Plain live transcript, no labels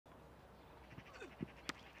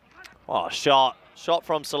Oh, shot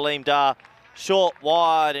from Saleem Dar. Short,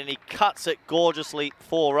 wide, and he cuts it gorgeously.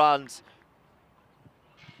 4 runs.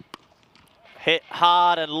 Hit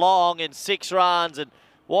hard and long in 6 runs, and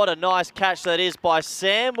what a nice catch that is by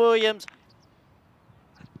Sam Williams.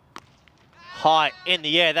 High in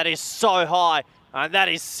the air, that is so high, and that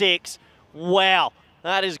is 6. Wow,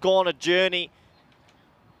 that has gone a journey.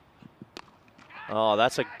 Oh,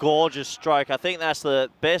 that's a gorgeous stroke. I think that's the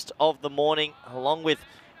best of the morning, along with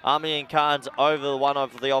Army and Khan's over the one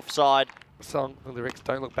over the offside. The song, the lyrics,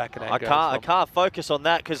 don't look back in anger. I can't focus on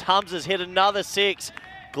that because Hamza's hit another 6.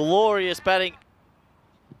 Glorious batting.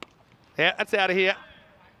 Yeah, that's out of here.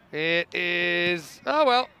 It is, oh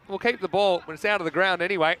well, we'll keep the ball when it's out of the ground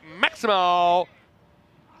anyway. Maximo!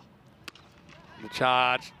 The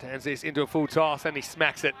charge turns this into a full toss and he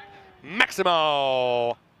smacks it.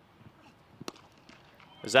 Maximo!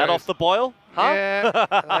 Is that off the boil? Huh?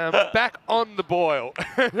 Yeah, back on the boil.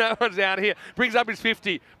 That one's out here. Brings up his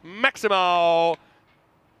 50. Maximo!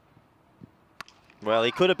 Well,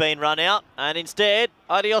 he could have been run out, and instead,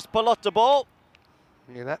 adios pelota ball.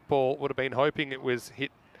 Yeah, that ball would have been hoping it was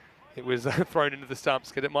hit. It was thrown into the stumps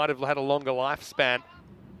because it might have had a longer lifespan.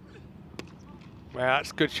 Wow,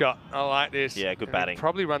 that's a good shot. I like this. Yeah, good and batting.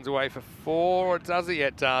 Probably runs away for 4, or does it? Yeah,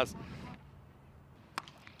 it does.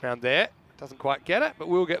 Round there. Doesn't quite get it, but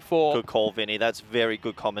we'll get 4. Good call, Vinny. That's very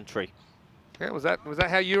good commentary. Yeah, was that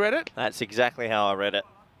how you read it? That's exactly how I read it.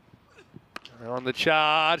 On the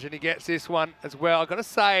charge, and he gets this one as well. I've got to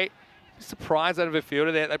say, I'm surprised out of a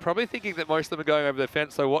fielder there. They're probably thinking that most of them are going over the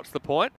fence, so what's the point?